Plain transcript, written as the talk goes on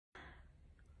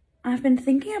I've been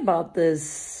thinking about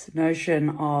this notion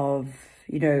of,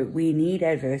 we need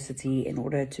adversity in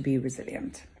order to be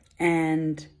resilient.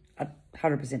 And I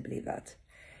 100% believe that.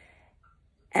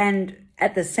 And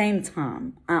at the same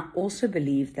time, I also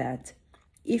believe that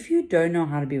if you don't know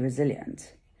how to be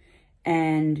resilient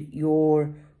and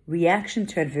your reaction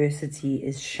to adversity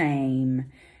is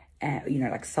shame,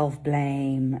 like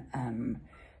self-blame,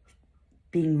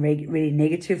 being really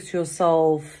negative to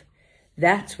yourself,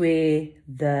 that's where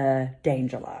the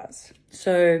danger lies.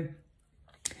 So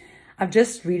I'm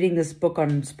just reading this book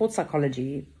on sports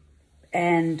psychology,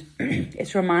 and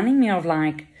it's reminding me of,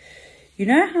 like,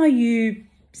 how you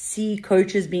see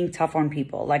coaches being tough on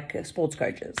people, like sports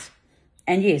coaches.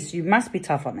 And yes, you must be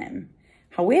tough on them.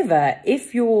 However,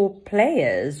 if your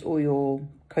players or your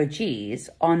coachees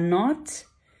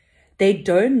they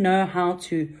don't know how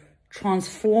to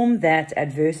transform that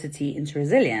adversity into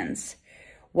resilience,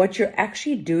 what you're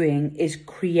actually doing is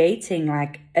creating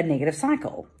like a negative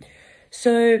cycle.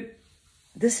 So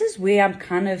this is where I'm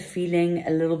kind of feeling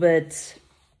a little bit,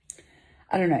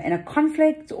 I don't know, in a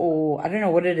conflict, or I don't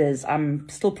know what it is. I'm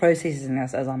still processing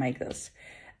this as I make this.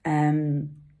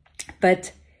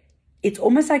 But it's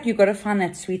almost like you've got to find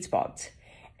that sweet spot.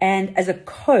 And as a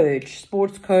coach,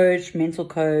 sports coach, mental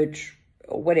coach,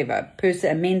 or whatever,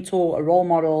 person, a mentor, a role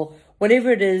model,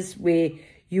 whatever it is where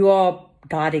you are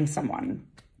guiding someone,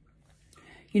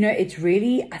 I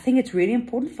think it's really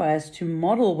important for us to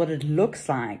model what it looks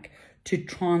like to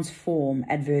transform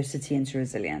adversity into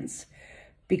resilience.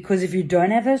 Because if you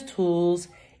don't have those tools,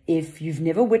 if you've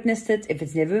never witnessed it, if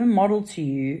it's never been modeled to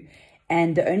you,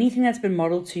 and the only thing that's been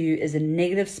modeled to you is a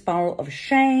negative spiral of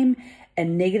shame, a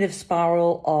negative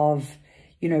spiral of,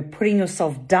 putting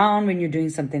yourself down when you're doing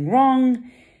something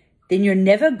wrong, then you're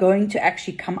never going to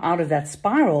actually come out of that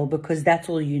spiral, because that's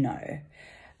all you know.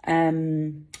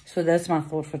 So that's my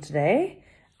thought for today.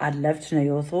 I'd love to know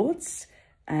your thoughts.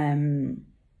 I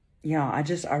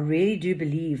really do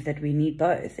believe that we need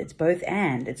both. It's both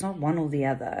and. It's not one or the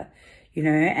other,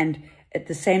 and at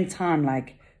the same time,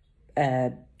 like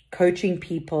coaching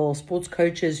people, sports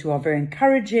coaches who are very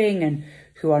encouraging and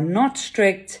who are not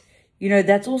strict,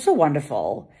 that's also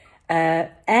wonderful.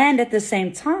 And at the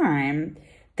same time,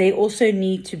 they also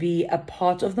need to be a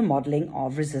part of the modeling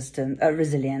of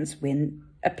resilience when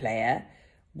a player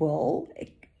will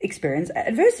experience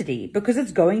adversity, because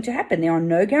it's going to happen. There are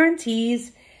no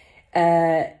guarantees.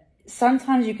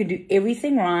 Sometimes you can do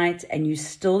everything right and you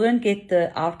still don't get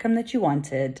the outcome that you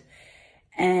wanted.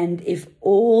 And if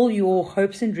all your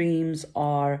hopes and dreams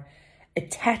are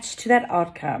attached to that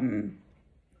outcome,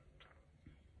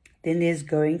 then there's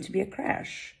going to be a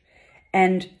crash.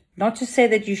 And not to say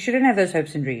that you shouldn't have those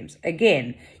hopes and dreams.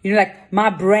 Again, like my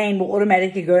brain will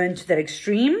automatically go into that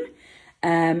extreme.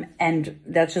 And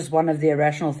that's just one of the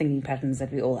irrational thinking patterns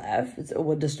that we all have. It's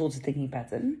a distorted thinking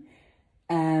pattern.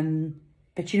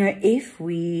 But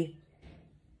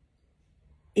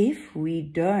if we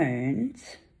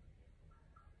don't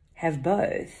have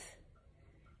both,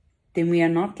 then we are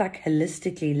not like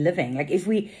holistically living. Like if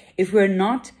we're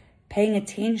not paying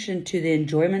attention to the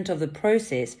enjoyment of the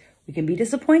process, we can be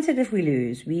disappointed if we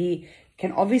lose. We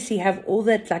can obviously have all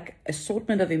that like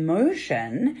assortment of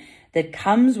emotion that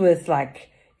comes with like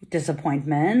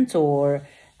disappointment or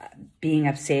being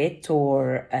upset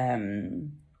or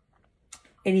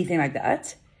anything like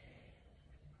that.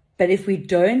 But if we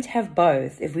don't have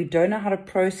both, if we don't know how to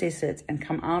process it and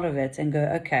come out of it and go,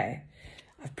 okay,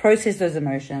 I've processed those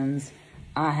emotions,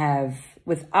 I have,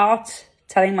 without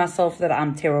telling myself that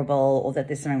I'm terrible or that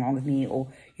there's something wrong with me or,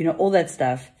 all that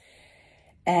stuff.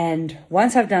 And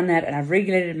once I've done that and I've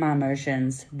regulated my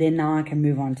emotions, then now I can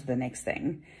move on to the next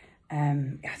thing.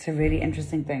 It's a really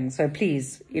interesting thing. So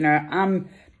please, I'm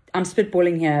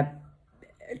spitballing here,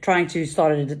 trying to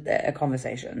start a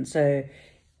conversation. So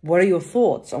what are your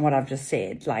thoughts on what I've just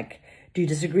said? Like, do you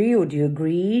disagree or do you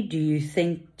agree? Do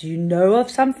you know of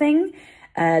something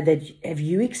have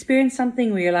you experienced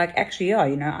something where you're like, actually,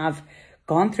 yeah, I've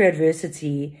gone through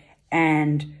adversity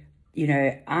and,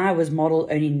 I was modeled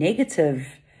only negative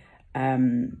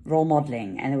role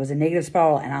modeling, and there was a negative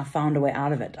spiral and I found a way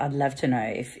out of it. I'd love to know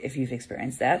if you've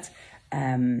experienced that.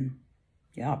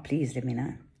 Please let me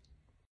know.